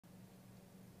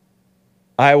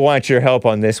I want your help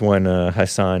on this one,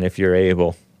 Hassan, if you're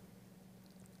able.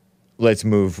 Let's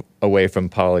move away from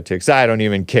politics. I don't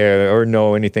even care or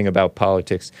know anything about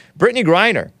politics. Brittney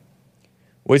Griner.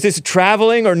 Was this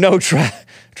traveling or no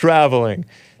traveling?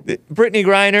 Brittney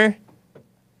Griner,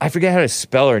 I forget how to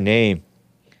spell her name.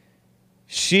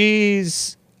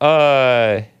 She's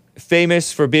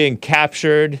famous for being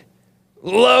captured,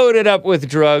 loaded up with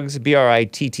drugs,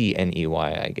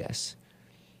 Brittney, I guess.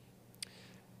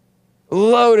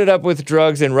 Loaded up with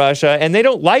drugs in Russia, and they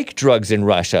don't like drugs in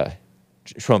Russia,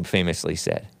 Trump famously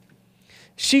said.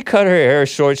 She cut her hair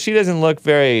short. She doesn't look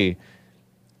very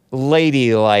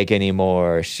ladylike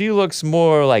anymore. She looks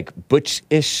more like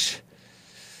butch-ish.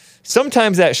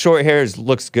 Sometimes that short hair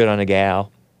looks good on a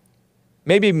gal.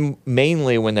 Maybe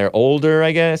mainly when they're older,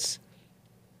 I guess.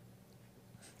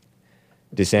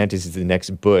 DeSantis is the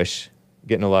next Bush.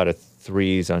 Getting a lot of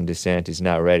threes on DeSantis,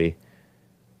 not ready.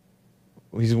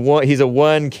 He's a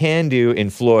one can-do in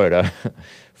Florida.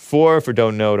 4 for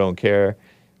don't know, don't care.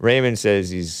 Raymond says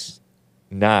he's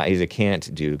not. He's a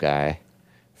can't-do guy.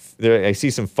 I see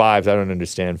some 5s. I don't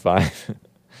understand 5.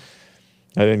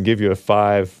 I didn't give you a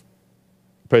 5.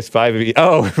 Press 5 if he...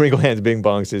 Oh, Wrinkle Hands Bing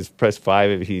Bong says press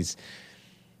 5 if he's...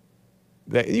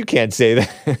 You can't say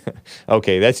that.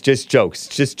 Okay, that's just jokes.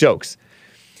 Just jokes.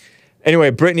 Anyway,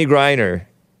 Brittney Griner.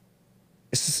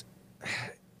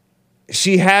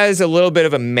 She has a little bit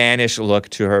of a mannish look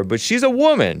to her, but she's a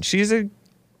woman. She's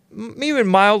even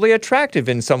mildly attractive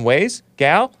in some ways.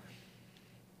 Gal.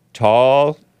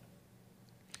 Tall.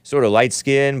 Sort of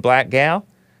light-skinned, black gal.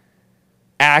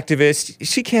 Activist.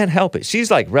 She can't help it.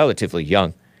 She's like relatively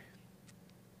young.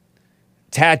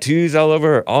 Tattoos all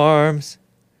over her arms.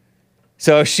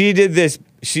 So she did this.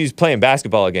 She's playing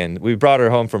basketball again. We brought her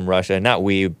home from Russia. Not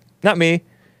me.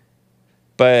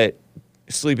 But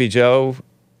Sleepy Joe,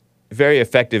 very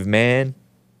effective man,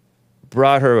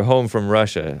 brought her home from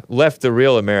Russia. Left the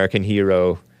real American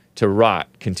hero to rot,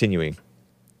 continuing.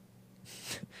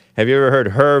 Have you ever heard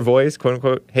her voice, quote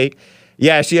unquote? Hey,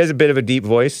 yeah, she has a bit of a deep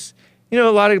voice. You know,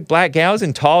 a lot of black gals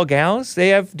and tall gals, they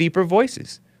have deeper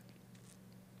voices.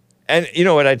 And you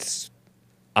know what?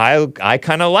 I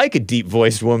kind of like a deep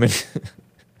voiced woman.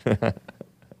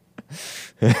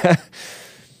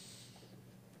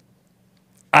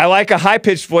 I like a high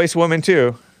pitched voiced woman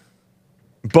too.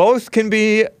 Both can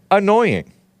be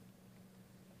annoying.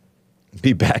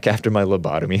 Be back after my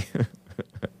lobotomy.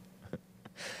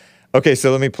 Okay,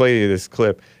 so let me play you this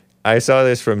clip. I saw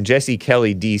this from Jesse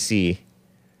Kelly, DC,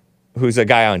 who's a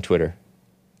guy on Twitter.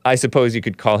 I suppose you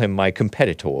could call him my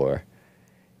competitor.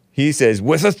 He says,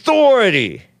 with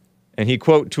authority! And he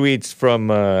quote tweets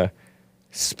from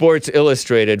Sports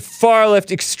Illustrated,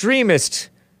 far-left extremist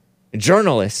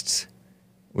journalists,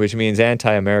 which means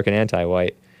anti-American,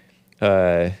 anti-white.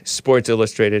 Sports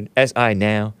Illustrated, SI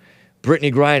Now,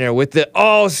 Brittney Griner with the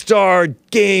all-star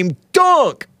game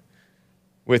dunk!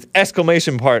 With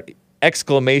exclamation mark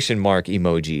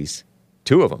emojis.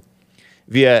 2 of them.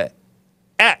 Via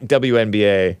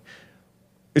 @WNBA.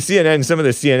 CNN, some of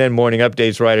the CNN morning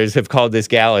updates writers have called this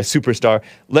gal a superstar.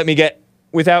 Let me get,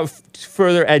 without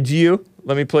further ado,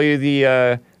 let me play you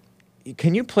the,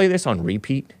 can you play this on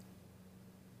repeat?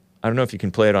 I don't know if you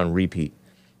can play it on repeat.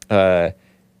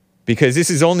 Because this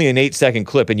is only an 8-second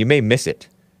clip and you may miss it.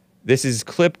 This is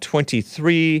clip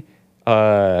 23,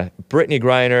 Brittney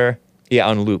Griner, yeah,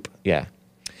 on loop, yeah.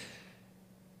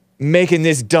 Making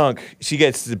this dunk. She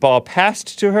gets the ball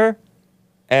passed to her,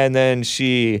 and then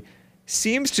she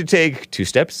seems to take 2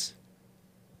 steps,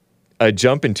 a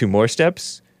jump and 2 more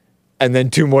steps, and then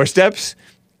 2 more steps,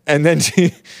 and then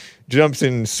she jumps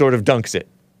and sort of dunks it.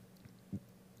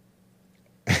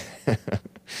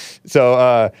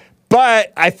 So,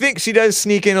 but I think she does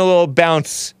sneak in a little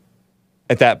bounce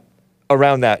at that,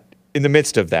 around that, in the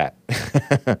midst of that.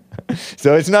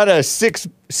 So it's not a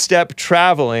 6-step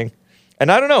traveling. And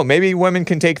I don't know, maybe women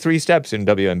can take 3 steps in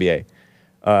WNBA.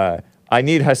 I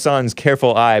need Hassan's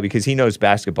careful eye because he knows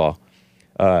basketball.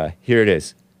 Here it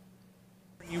is.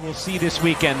 You will see this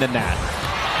weekend the Nat.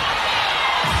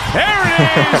 There it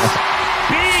is!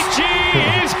 BG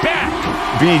is back!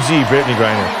 BG, Brittney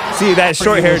Griner. See, that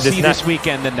short hair does not... this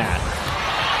weekend the Nat.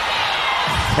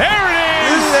 There it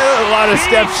is! This is a lot of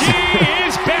steps. BG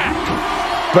is back!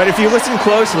 But if you listen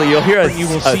closely, you'll hear you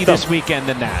will see this weekend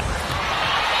the Nat.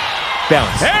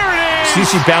 Bounce. There it is! See,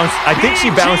 she bounced. I think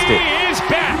she bounced it. Is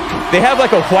back. They have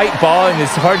like a white ball, and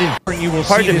it's hard to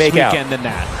make out. The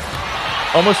Nat.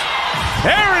 Almost.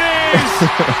 There it is!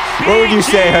 What would you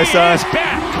say, Hassan?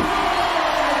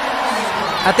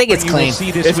 I think it's clean.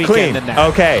 It's clean.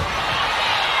 Okay.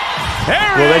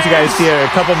 We'll let you guys see it a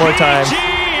couple more times.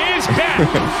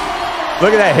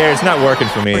 Look at that hair. It's not working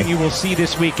for me. You will see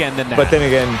this weekend. But then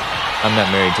again, I'm not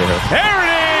married to her. There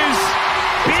it is.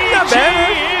 Not bad.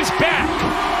 BG is back.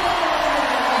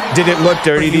 Did it look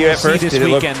dirty to you at first? Did it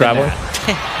look traveling?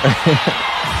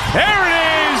 There it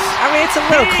is. I mean, it's a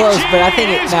little close, but I think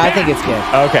it's good.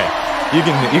 Okay, you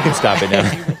can stop it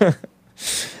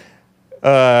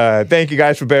now. Thank you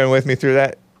guys for bearing with me through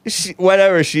that.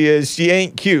 Whatever she is, she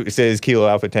ain't cute, says Kilo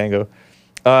Alpha Tango.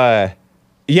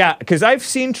 Yeah, because I've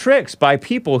seen tricks by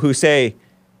people who say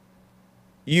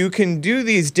you can do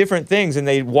these different things, and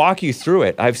they walk you through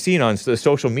it. I've seen on the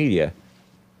social media,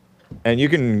 and you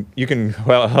can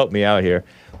well help me out here,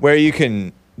 where you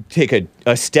can take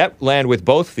a step, land with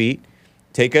both feet,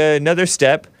 take another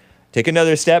step,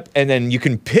 and then you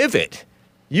can pivot.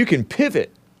 You can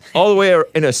pivot all the way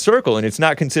in a circle, and it's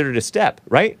not considered a step,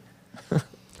 right?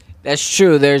 That's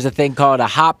true. There's a thing called a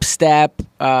hop step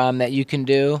that you can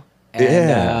do.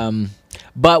 And,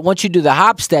 but once you do the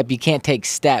hop step, you can't take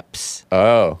steps.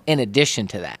 Oh. In addition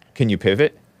to that. Can you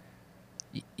pivot?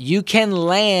 You can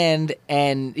land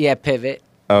and, pivot.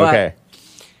 Okay.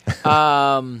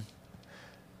 But,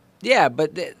 yeah,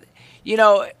 but, you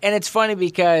know, and it's funny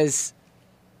because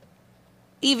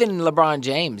even LeBron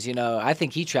James, you know, I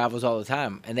think he travels all the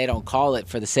time, and they don't call it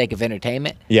for the sake of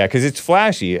entertainment. Yeah, because it's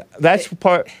flashy. That's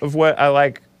part of what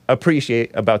I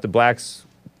appreciate about the blacks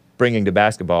bringing to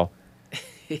basketball.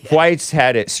 Yeah. Whites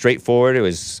had it straightforward. It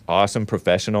was awesome,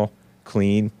 professional,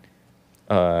 clean.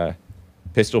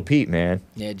 Pistol Pete, man.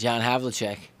 Yeah, John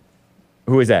Havlicek.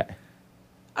 Who is that?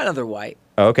 Another white.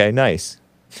 Okay, nice.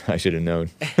 I should have known.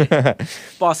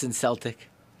 Boston Celtic.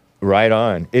 Right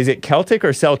on. Is it Celtic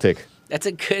or Celtic? That's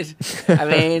a good, I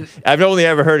mean. I've only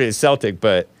ever heard it as Celtic,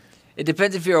 but. It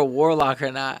depends if you're a warlock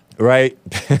or not. Right.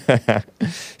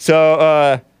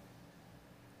 So,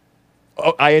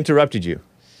 I interrupted you.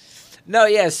 No,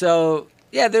 yeah, so,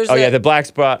 yeah, there's the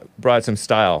blacks brought some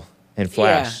style and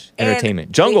flash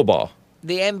entertainment. Jungle Ball.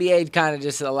 The NBA kind of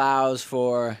just allows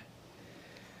for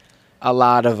a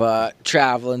lot of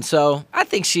travel, and so I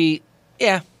think it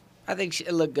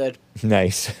looked good.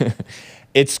 Nice.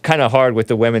 It's kind of hard with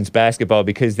the women's basketball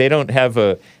because they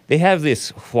have this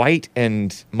white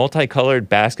and multicolored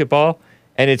basketball,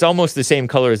 and it's almost the same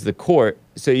color as the court,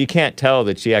 so you can't tell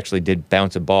that she actually did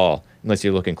bounce a ball unless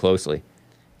you're looking closely.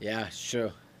 Yeah, it's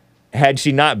true. Had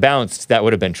she not bounced, that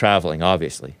would have been traveling,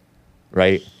 obviously,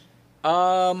 right?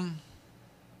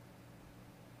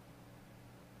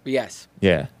 Yes.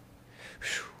 Yeah.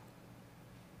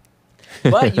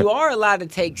 But you are allowed to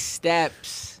take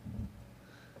steps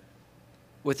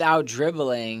without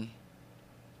dribbling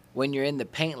when you're in the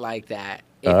paint like that.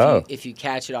 If you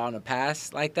catch it on a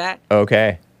pass like that.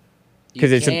 Okay.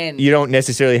 Because you don't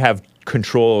necessarily have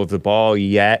control of the ball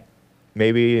yet,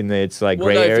 maybe, and it's like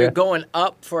gray area. If you're going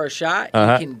up for a shot,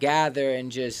 you can gather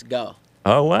and just go.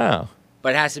 Oh, wow.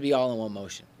 But it has to be all in one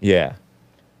motion. Yeah.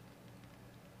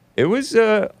 It was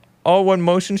all one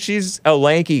motion. She's a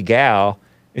lanky gal,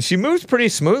 and she moves pretty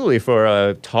smoothly for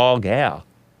a tall gal.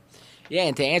 Yeah,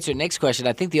 and to answer Nick's question,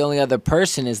 I think the only other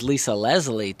person is Lisa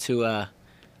Leslie to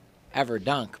ever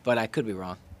dunk, but I could be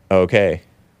wrong. Okay.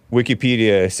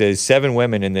 Wikipedia says 7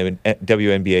 women in the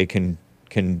WNBA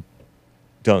can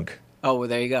dunk. Oh, well,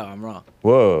 there you go. I'm wrong.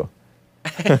 Whoa.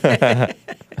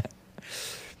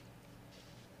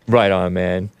 Right on,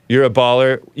 man. You're a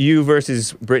baller. You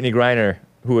versus Brittney Griner,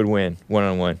 who would win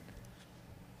one-on-one?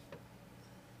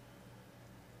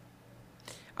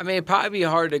 I mean, it'd probably be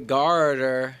hard to guard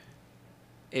her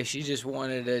if she just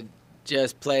wanted to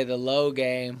just play the low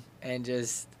game and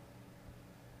just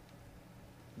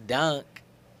dunk.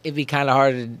 It'd be kind of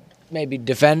hard to maybe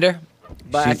defend her.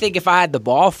 But I think if I had the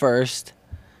ball first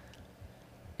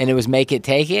and it was make it,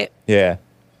 take it. Yeah.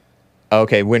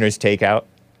 Okay, winners take out.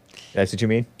 That's what you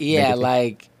mean? Yeah,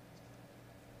 I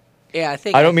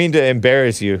think I don't mean to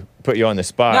embarrass you, put you on the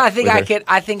spot. No, I think I could.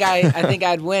 I think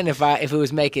I'd win if it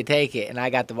was make it, take it, and I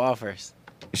got the ball first.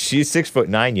 She's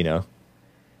 6'9", you know.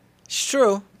 It's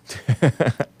true.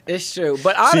 It's true.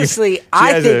 But honestly,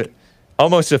 I think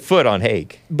almost a foot on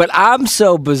Hake. But I'm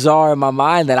so bizarre in my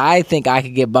mind that I think I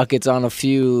could get buckets on a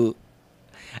few.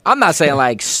 I'm not saying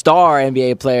like star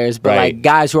NBA players, but like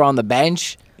guys who are on the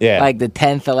bench. Yeah. Like the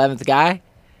 10th, 11th guy.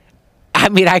 I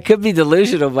mean, I could be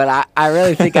delusional, but I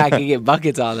really think I could get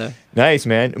buckets on them. Nice,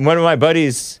 man. One of my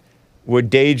buddies would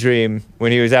daydream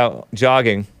when he was out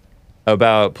jogging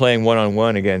about playing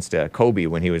one-on-one against Kobe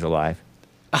when he was alive.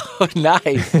 Oh,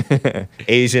 nice.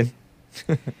 Asian.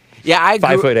 Yeah,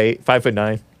 5'8",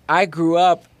 5'9". I grew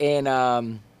up in,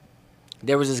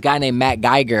 there was this guy named Matt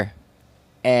Geiger,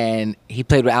 and he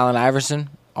played with Allen Iverson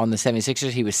on the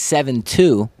 76ers. He was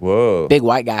 7'2". Whoa. Big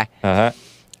white guy. Uh-huh.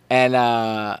 and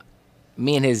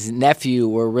me and his nephew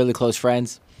were really close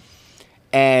friends.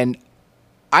 And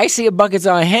I see a buckets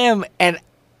on him, and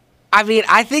I mean,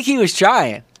 I think he was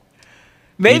trying.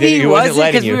 Maybe he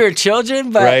wasn't because we were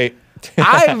children, but right.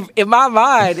 in my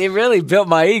mind, it really built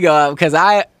my ego up because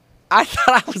I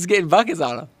thought I was getting buckets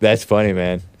on him. That's funny,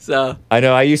 man. So I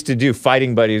know I used to do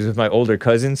fighting buddies with my older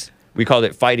cousins. We called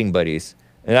it fighting buddies.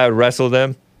 And I would wrestle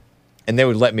them, and they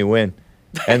would let me win.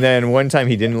 And then one time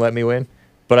he didn't let me win,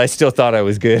 but I still thought I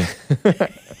was good.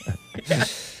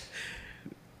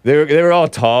 They were all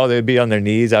tall. They'd be on their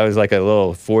knees. I was like a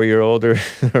little 4-year-old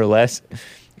or less,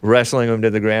 wrestling them to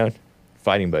the ground.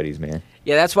 Fighting buddies, man.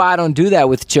 Yeah, that's why I don't do that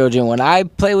with children. When I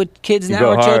play with kids You now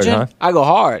go or hard, children, huh? I go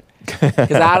hard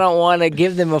because I don't want to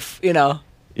give them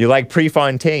You like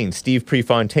Prefontaine, Steve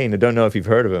Prefontaine. I don't know if you've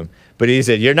heard of him, but he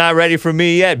said, "You're not ready for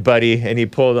me yet, buddy." And he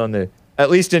pulled on at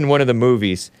least in one of the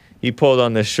movies, he pulled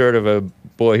on the shirt of a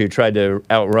boy who tried to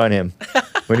outrun him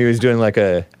when he was doing like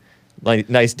a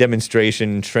nice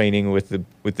demonstration training with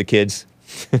the kids.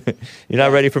 You're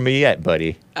not ready for me yet,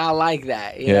 buddy. I like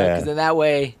that, because in that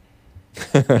way,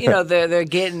 they're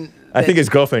getting. I think his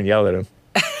girlfriend yelled at him.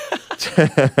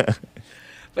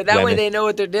 But that way they know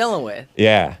what they're dealing with.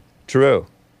 Yeah, true.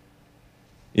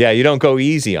 Yeah, you don't go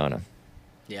easy on them.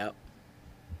 Yep.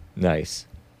 Nice.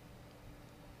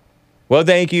 Well,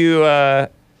 thank you,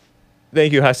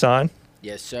 Hassan.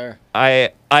 Yes, sir.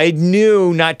 I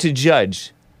knew not to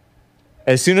judge.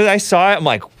 As soon as I saw it, I'm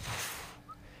like,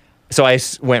 so I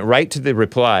went right to the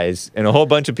replies, and a whole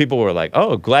bunch of people were like,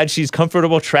 "Oh, glad she's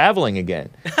comfortable traveling again.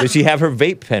 Does she have her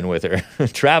vape pen with her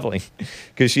traveling?"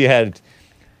 Because she had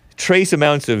trace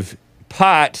amounts of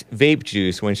pot vape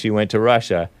juice when she went to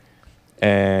Russia,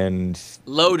 and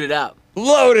loaded up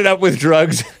with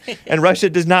drugs. And Russia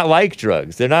does not like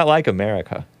drugs. They're not like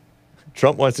America.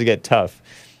 Trump wants to get tough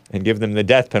and give them the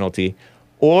death penalty,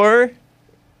 or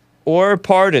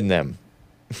pardon them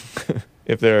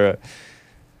if they're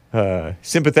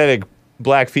sympathetic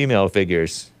black female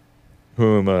figures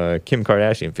whom Kim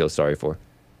Kardashian feels sorry for.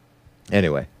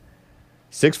 Anyway,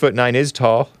 6'9" is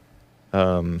tall.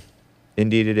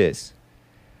 Indeed it is.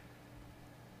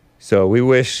 So we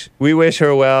wish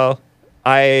her well.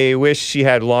 I wish she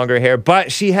had longer hair,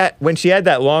 but when she had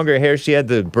that longer hair, she had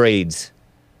the braids.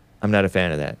 I'm not a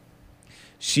fan of that.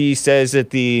 She says that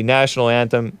the national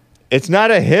anthem, it's not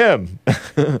a hymn.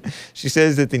 She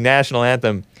says that the national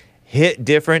anthem hit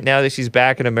different now that she's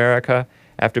back in America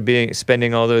after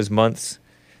spending all those months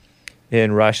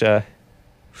in Russia.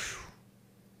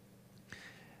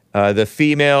 The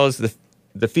females,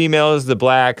 the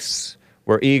blacks,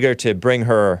 were eager to bring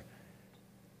her,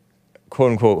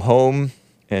 quote unquote, home,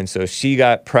 and so she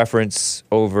got preference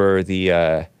over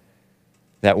that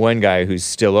one guy who's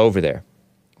still over there.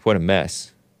 What a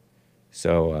mess.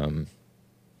 So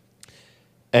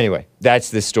anyway, that's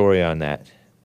the story on that.